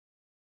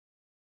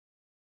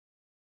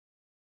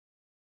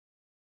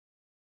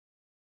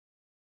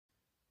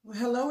Well,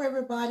 hello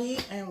everybody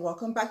and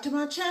welcome back to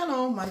my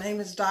channel. My name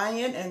is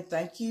Diane and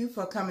thank you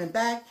for coming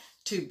back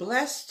to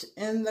Blessed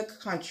in the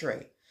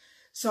Country.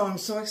 So I'm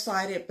so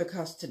excited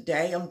because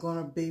today I'm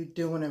going to be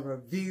doing a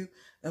review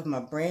of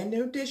my brand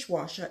new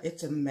dishwasher.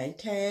 It's a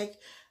Maytag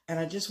and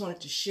I just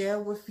wanted to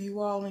share with you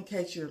all in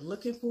case you're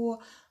looking for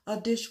a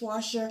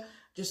dishwasher.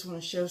 Just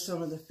want to show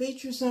some of the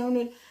features on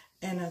it,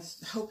 and I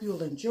hope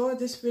you'll enjoy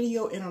this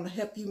video and it'll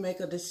help you make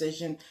a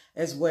decision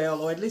as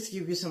well, or at least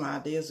give you some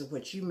ideas of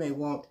what you may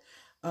want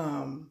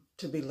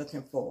to be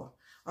looking for.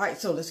 All right,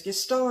 so let's get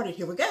started.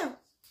 Here we go.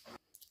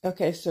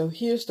 Okay, so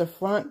here's the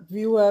front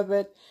view of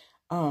it.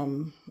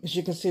 As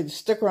you can see, the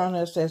sticker on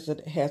it says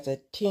that it has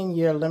a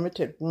 10-year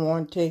limited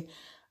warranty.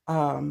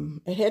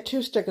 It had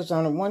two stickers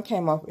on it. One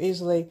came off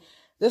easily.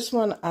 This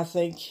one, I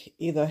think,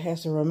 either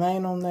has to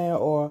remain on there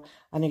or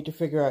I need to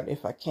figure out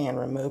if I can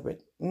remove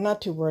it. I'm not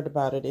too worried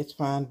about it. It's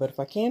fine, but if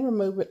I can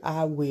remove it,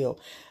 I will.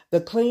 The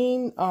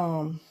clean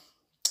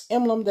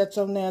emblem that's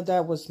on there,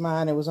 that was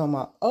mine. It was on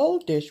my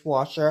old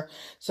dishwasher,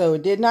 so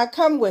it did not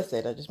come with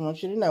it. I just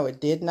want you to know it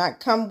did not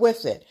come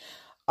with it.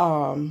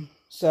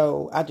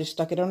 So I just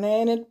stuck it on there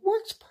and it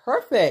works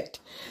perfect.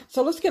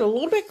 So let's get a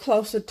little bit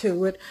closer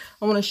to it.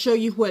 I want to show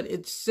you what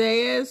it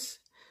says.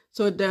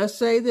 So it does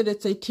say that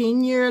it's a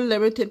 10-year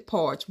limited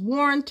parts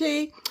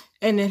warranty,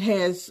 and it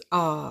has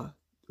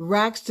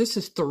racks. This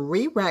is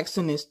 3 racks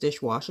in this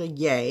dishwasher,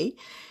 yay.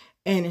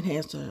 And it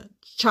has a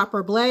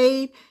chopper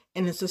blade,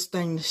 and it's a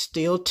stainless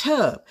steel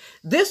tub.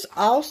 This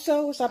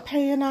also, as I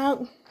pan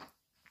out,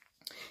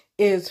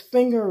 is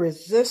finger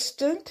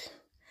resistant.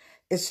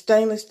 It's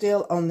stainless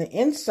steel on the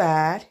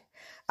inside.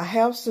 I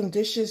have some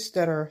dishes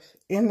that are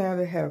in there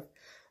that have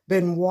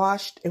been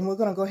washed, and we're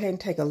going to go ahead and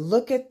take a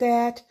look at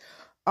that.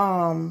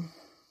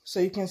 So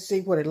you can see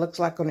what it looks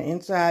like on the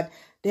inside.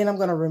 Then I'm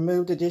going to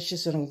remove the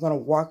dishes and I'm going to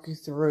walk you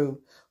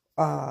through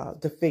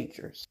the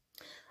features.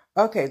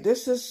 Okay,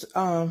 this is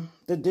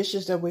the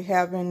dishes that we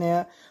have in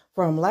there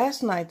from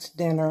last night's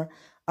dinner.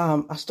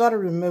 I started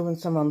removing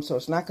some of them so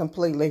it's not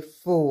completely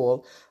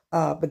full,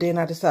 but then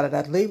I decided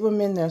I'd leave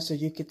them in there so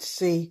you could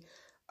see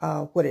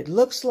what it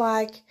looks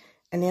like,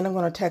 and then I'm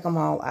going to take them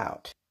all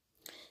out.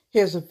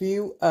 Here's a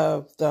view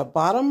of the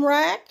bottom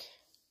rack.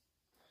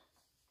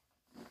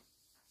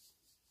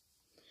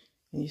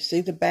 And you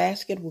see the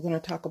basket. We're going to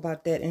talk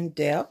about that in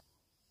depth.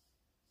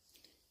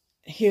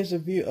 Here's a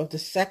view of the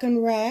second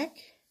rack.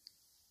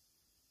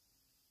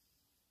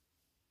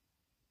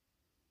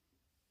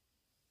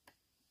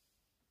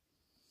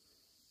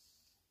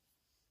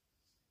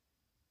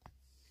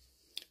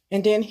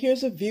 And then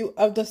here's a view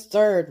of the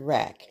third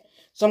rack.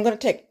 So I'm going to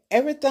take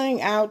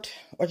everything out,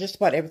 or just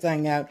about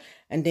everything out,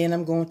 and then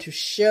I'm going to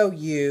show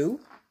you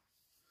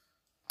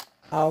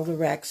all the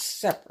racks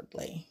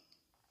separately.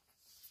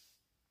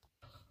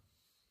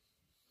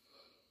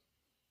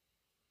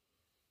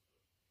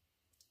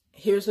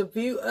 Here's a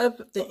view of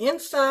the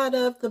inside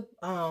of the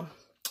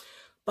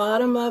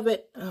bottom of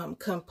it,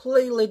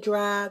 completely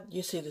dry.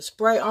 You see the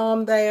spray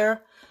arm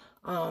there,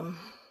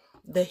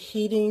 the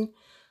heating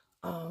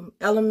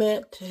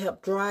element to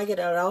help dry it. It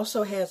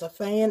also has a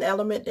fan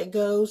element that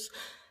goes,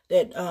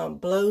 that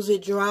blows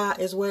it dry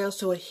as well,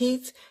 so it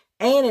heats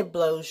and it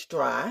blows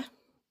dry.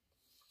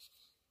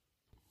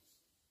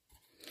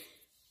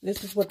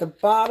 This is what the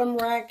bottom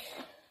rack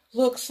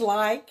looks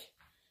like.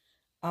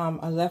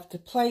 I left the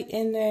plate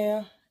in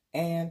there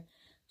and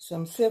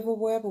some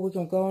silverware, but we're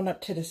going to go on up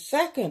to the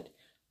second.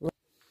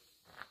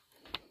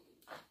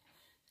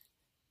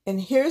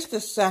 And here's the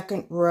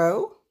second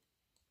row.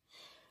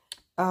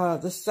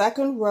 The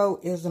second row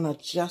is an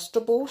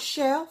adjustable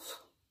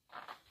shelf.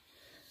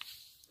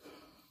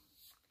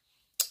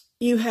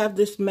 You have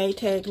this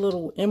Maytag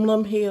little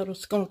emblem here.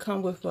 It's going to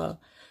come with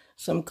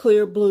some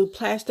clear blue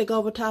plastic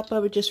over top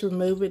of it. Just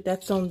remove it.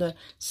 That's on the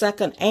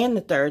second and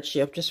the third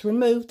shelf. Just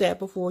remove that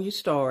before you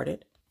start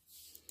it.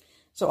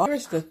 So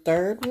here's the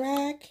third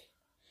rack.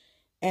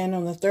 And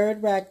on the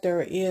third rack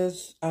there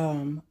is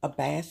a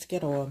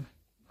basket, or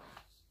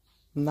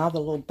another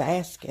little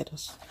basket, a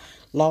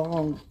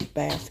long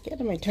basket.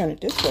 Let me turn it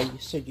this way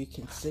so you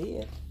can see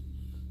it.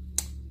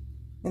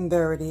 And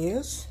there it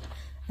is.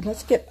 And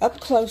let's get up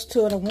close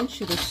to it. I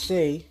want you to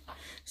see.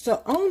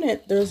 So on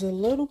it, there's a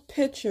little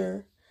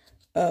picture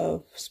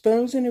of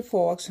spoons and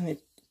forks, and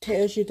it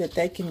tells you that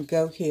they can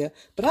go here.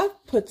 But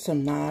I've put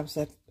some knives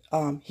up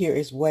here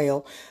as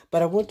well.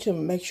 But I want to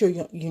make sure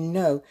you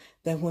know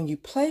that when you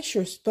place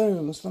your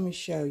spoons, let me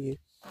show you.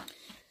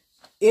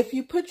 If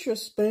you put your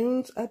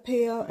spoons up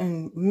here,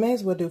 and may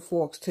as well do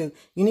forks too,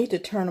 you need to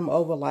turn them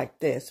over like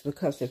this,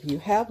 because if you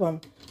have them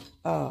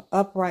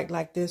upright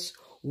like this,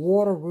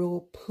 water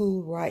will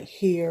pool right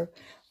here,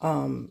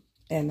 and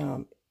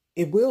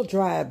it will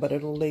dry, but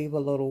it'll leave a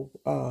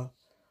little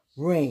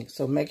ring.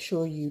 So make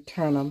sure you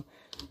turn them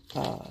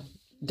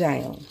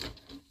down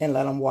and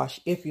let them wash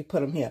if you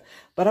put them here.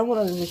 But I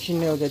want to let you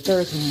know that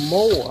there's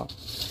more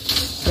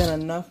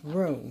than enough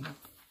room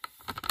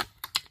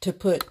to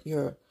put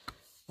your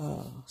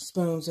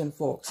spoons and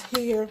forks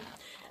here.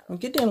 I'll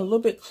get down a little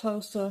bit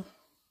closer.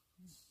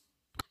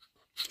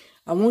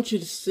 I want you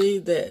to see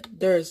that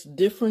there's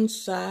different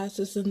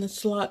sizes in the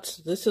slots.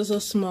 This is a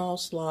small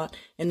slot,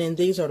 and then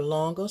these are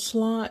longer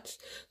slots.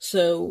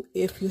 So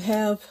if you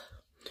have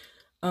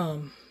a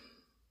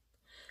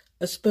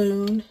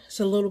spoon, it's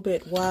a little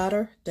bit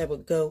wider, that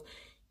would go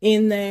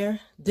in there.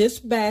 This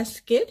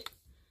basket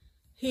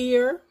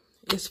here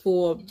is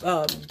for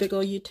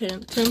bigger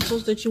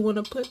utensils that you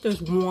want to put.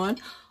 There's one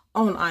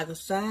on either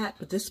side,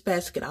 but this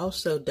basket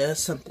also does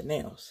something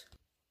else.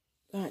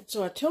 All right,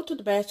 so I tilted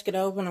the basket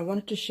over, and I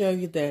wanted to show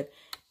you that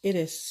it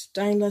is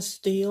stainless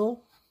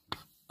steel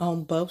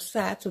on both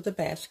sides of the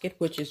basket,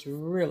 which is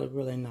really,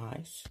 really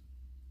nice.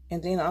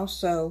 And then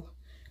also,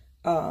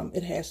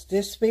 it has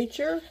this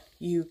feature.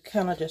 You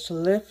kind of just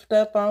lift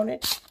up on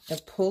it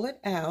and pull it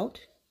out.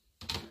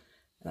 And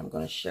I'm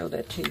going to show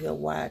that to you a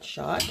wide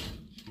shot.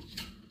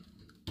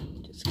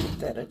 Just get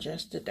that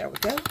adjusted. There we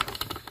go.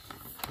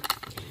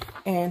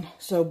 And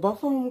so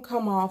both of them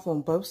come off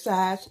on both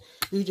sides.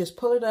 You just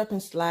pull it up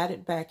and slide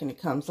it back and it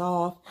comes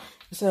off.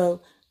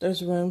 So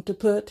there's room to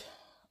put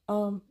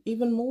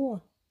even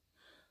more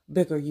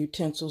bigger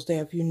utensils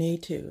there if you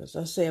need to. As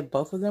I said,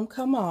 both of them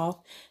come off,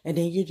 and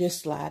then you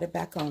just slide it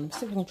back on.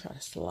 See if I can try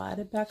to slide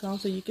it back on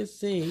so you can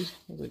see.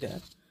 Here we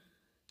go.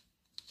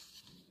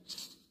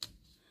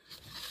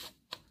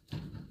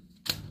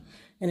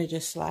 And it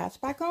just slides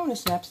back on and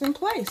snaps in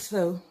place.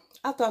 So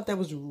I thought that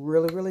was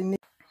really, really neat.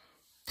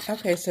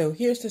 Okay, so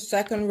here's the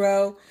second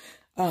row.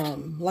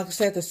 Like I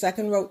said, the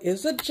second row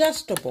is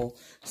adjustable.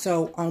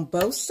 So on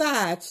both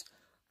sides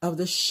of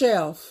the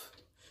shelf,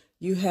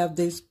 you have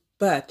these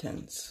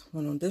buttons.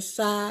 One on this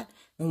side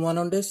and one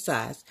on this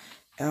side.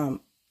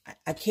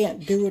 I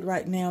can't do it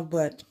right now,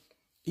 but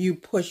you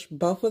push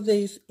both of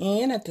these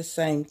in at the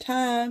same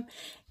time,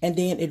 and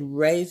then it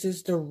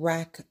raises the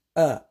rack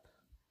up.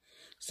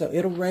 So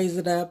it'll raise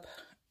it up,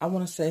 I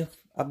want to say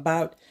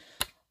about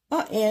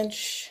an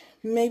inch,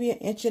 maybe an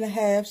inch and a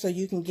half, so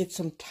you can get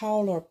some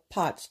taller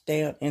pots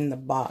down in the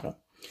bottom.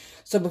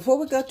 So before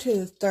we go to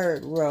the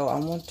third row, I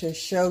want to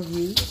show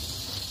you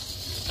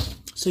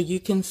so you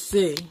can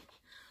see.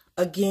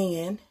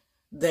 Again,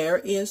 there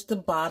is the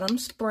bottom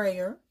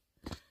sprayer.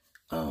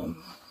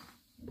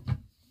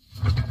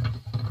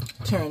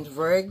 Turns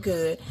very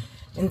good.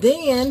 And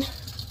then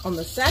on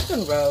the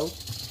second row,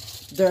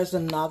 there's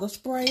another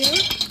sprayer,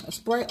 a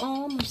spray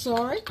arm, I'm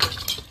sorry.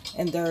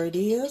 And there it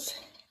is.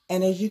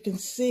 And as you can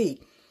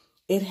see,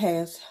 it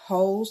has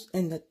holes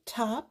in the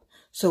top,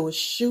 so it's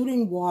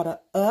shooting water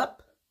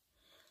up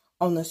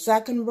on the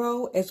second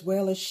row, as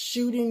well as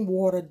shooting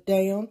water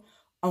down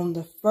on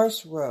the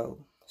first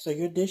row. So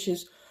your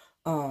dishes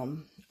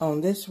on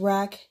this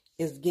rack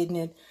is getting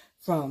it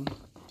from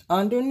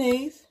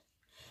underneath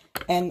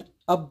and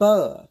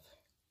above.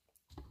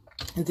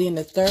 And then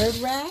the third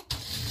rack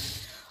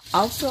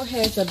also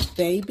has a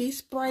baby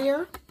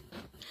sprayer.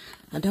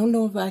 I don't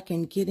know if I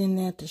can get in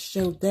there to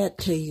show that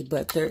to you,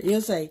 but there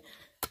is a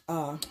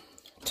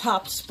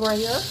top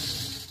sprayer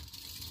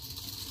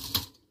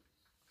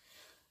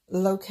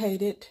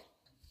located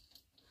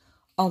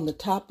on the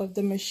top of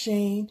the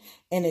machine,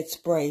 and it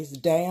sprays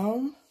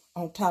down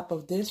on top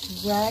of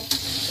this rack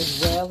as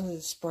well as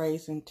it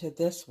sprays into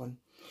this one.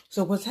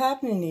 So what's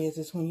happening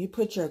is when you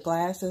put your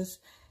glasses,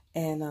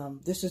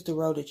 and this is the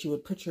row that you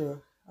would put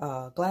your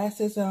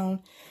glasses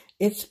on,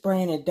 it's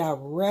spraying it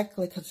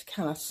directly, because it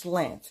kind of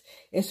slants.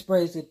 It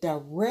sprays it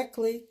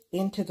directly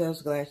into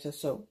those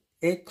glasses, so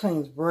it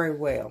cleans very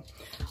well.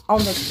 On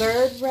the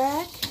third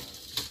rack,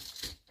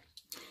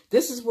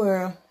 this is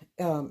where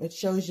it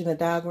shows you in the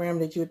diagram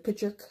that you would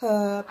put your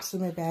cups.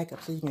 Let me back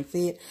up so you can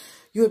see it.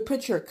 You would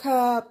put your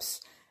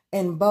cups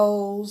and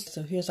bowls.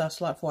 So here's our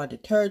slot for our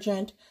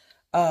detergent.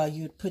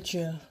 You would put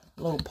your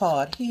little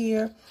pod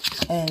here,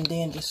 and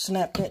then just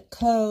snap that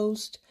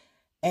closed.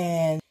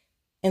 And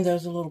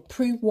there's a little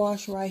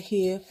pre-wash right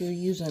here. If you're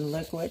using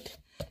liquid,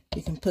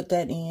 you can put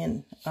that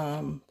in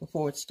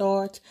before it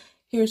starts.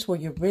 Here's where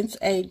your rinse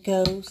aid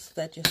goes.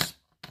 That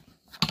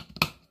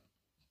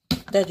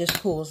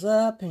just pulls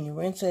up, and your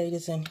rinse aid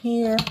is in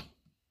here.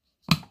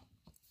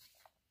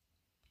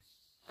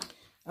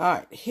 All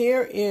right,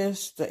 here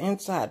is the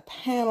inside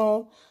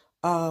panel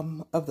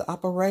of the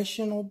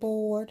operational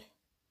board.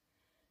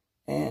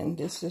 And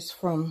this is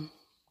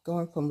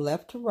going from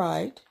left to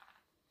right.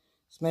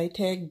 It's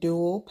Maytag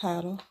dual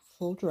paddle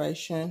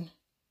filtration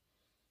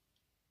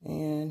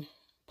and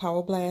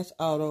Power Blast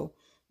Auto,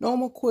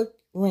 normal quick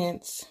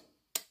rinse,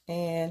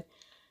 and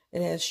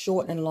it has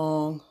short and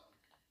long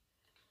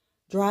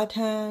dry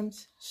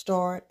times,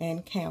 start,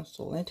 and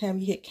cancel. Anytime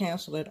you hit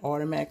cancel, it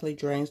automatically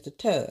drains the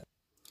tub.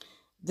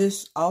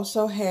 This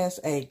also has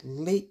a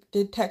leak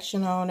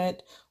detection on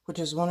it, which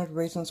is one of the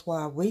reasons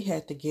why we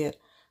had to get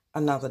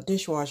another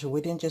dishwasher.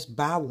 We didn't just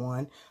buy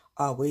one.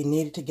 We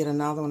needed to get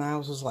another one.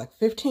 Ours was like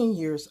 15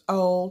 years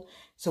old,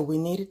 so we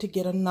needed to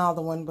get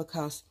another one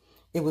because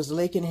it was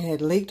leaking. It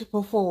had leaked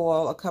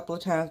before a couple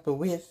of times, but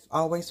we had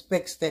always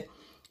fixed it.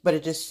 But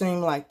it just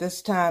seemed like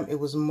this time it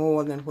was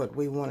more than what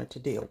we wanted to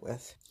deal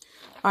with.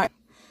 All right,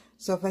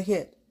 so if I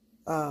hit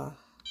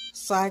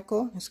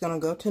cycle, it's going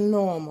to go to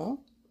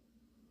normal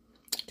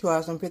 2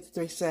 hours and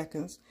 53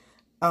 seconds.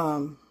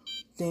 Then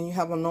you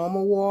have a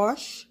normal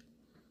wash.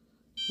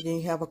 Then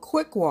you have a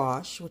quick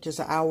wash, which is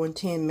 1 hour and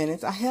 10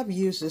 minutes. I have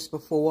used this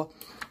before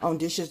on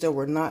dishes that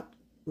were not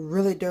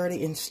really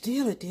dirty, and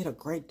still it did a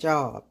great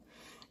job.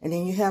 And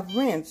then you have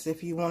rinse.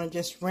 If you want to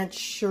just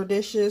rinse your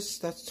dishes,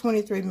 that's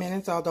 23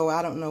 minutes, although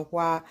I don't know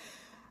why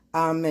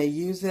I may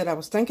use it. I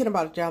was thinking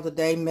about it the other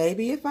day.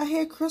 Maybe if I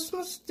had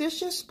Christmas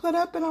dishes put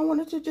up and I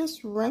wanted to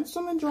just rinse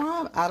them and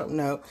dry them. I don't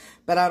know.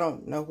 But I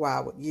don't know why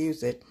I would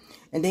use it.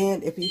 And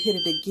then if you hit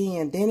it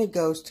again, then it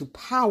goes to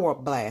Power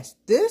Blast.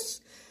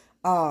 This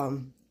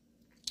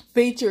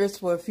feature is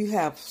for if you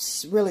have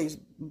really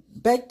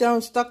baked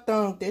on, stuck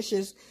on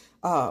dishes,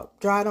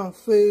 dried on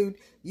food.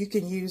 You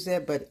can use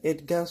that, but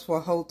it goes for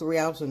a whole 3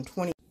 hours and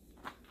 20.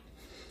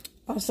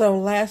 Also,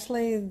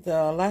 lastly,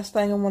 the last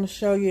thing I want to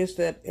show you is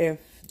that if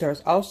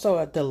there's also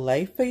a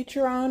delay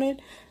feature on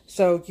it.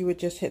 So you would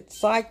just hit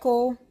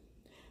cycle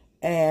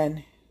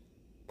and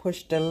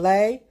push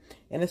delay,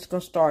 and it's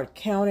going to start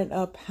counting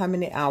up how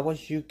many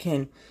hours you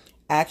can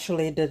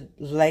actually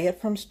delay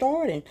it from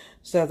starting.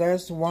 So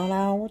there's 1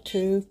 hour,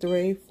 2,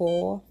 3,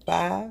 4,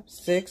 5,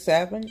 6,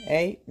 7,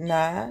 8,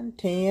 9,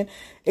 10.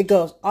 It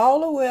goes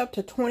all the way up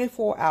to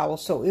 24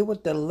 hours. So it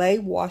would delay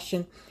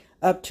washing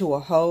up to a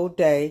whole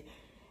day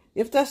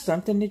if that's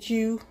something that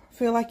you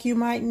feel like you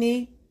might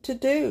need to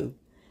do.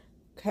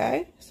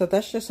 Okay, so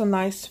that's just a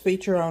nice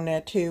feature on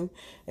there too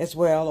as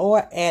well,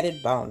 or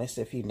added bonus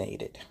if you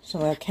need it. So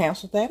I'll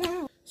cancel that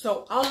out.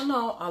 So all in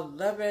all, I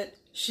love it.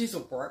 She's a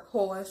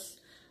workhorse.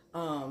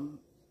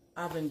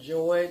 I've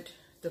enjoyed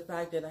the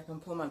fact that I can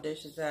pull my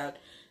dishes out,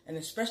 and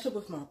especially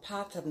with my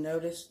pots, I've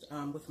noticed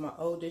with my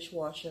old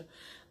dishwasher,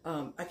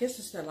 I guess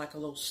it's got like a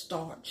little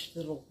starch,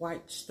 little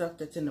white stuff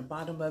that's in the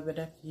bottom of it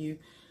after you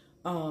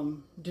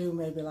do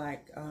maybe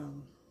like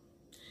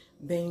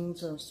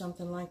beans or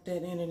something like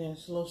that in it, and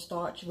it's a little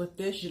starch. With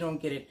this, you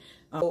don't get it.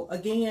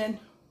 Again,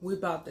 we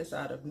bought this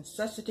out of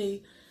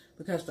necessity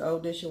because the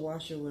old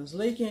dishwasher was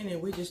leaking,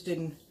 and we just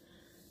didn't,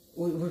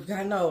 we've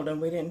gotten old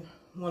and we didn't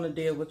want to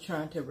deal with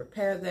trying to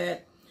repair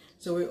that.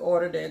 So we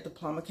ordered it. The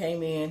plumber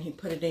came in, he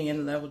put it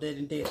in, leveled it,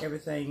 and did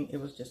everything. It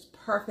was just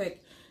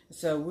perfect.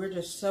 So we're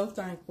just so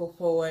thankful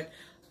for it.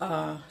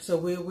 So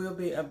we will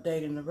be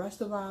updating the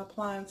rest of our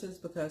appliances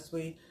because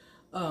we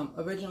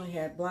originally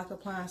had black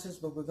appliances,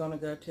 but we're going to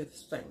go to the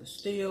stainless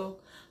steel.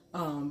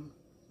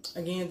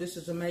 Again, this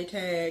is a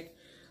Maytag.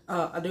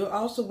 I do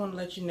also want to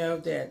let you know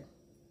that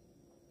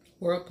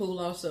Whirlpool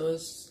also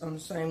is on the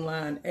same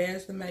line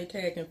as the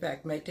Maytag. In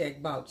fact,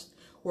 Maytag bought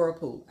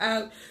Whirlpool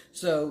out.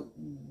 So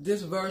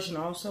this version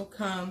also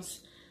comes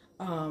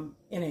in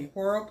a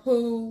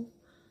Whirlpool.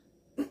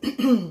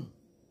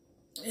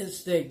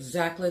 It's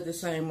exactly the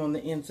same on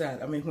the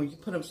inside. I mean, when you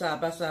put them side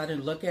by side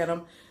and look at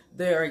them,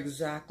 they're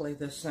exactly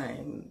the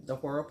same. The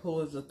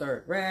Whirlpool is a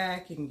third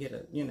rack. You can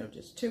get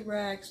just 2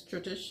 racks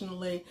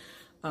traditionally.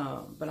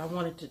 But I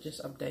wanted to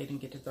just update and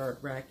get the third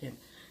rack, and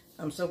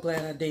I'm so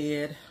glad I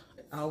did.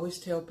 I always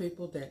tell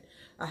people that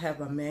I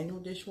have a manual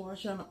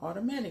dishwasher and an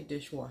automatic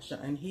dishwasher,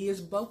 and he is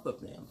both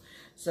of them.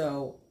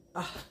 So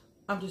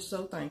I'm just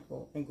so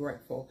thankful and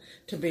grateful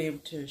to be able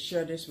to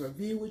share this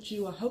review with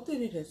you. I hope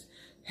that it has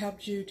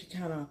helped you to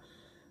kind of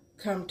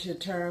come to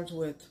terms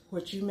with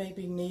what you may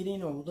be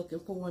needing or looking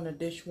for in a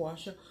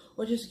dishwasher,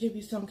 or just give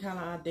you some kind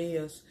of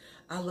ideas.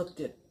 I looked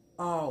at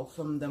all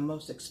from the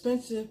most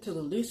expensive to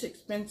the least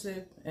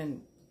expensive,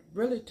 and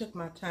really took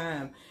my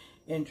time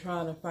in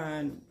trying to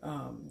find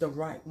the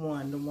right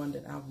one, the one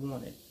that I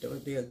wanted that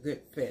would be a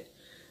good fit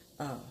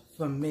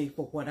for me,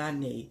 for what I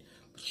need.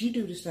 But you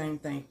do the same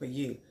thing for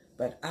you.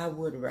 But I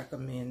would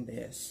recommend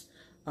this.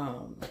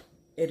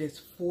 It is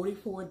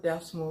 44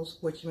 decimals,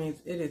 which means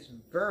it is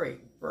very,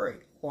 very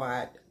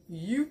quiet.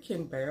 You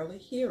can barely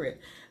hear it.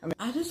 I mean,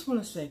 I just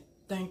want to say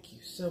thank you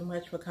so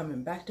much for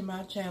coming back to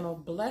my channel,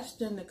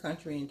 Blessed in the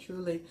Country, and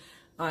truly,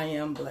 I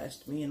am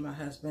blessed, me and my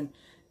husband.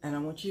 And I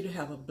want you to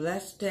have a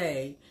blessed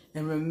day.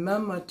 And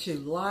remember to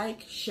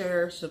like,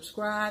 share,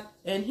 subscribe,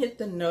 and hit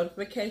the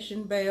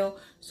notification bell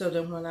so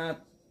that when I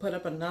put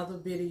up another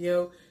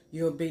video,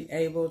 you'll be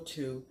able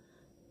to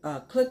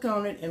click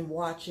on it and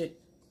watch it.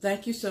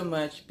 Thank you so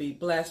much. Be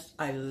blessed.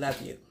 I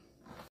love you.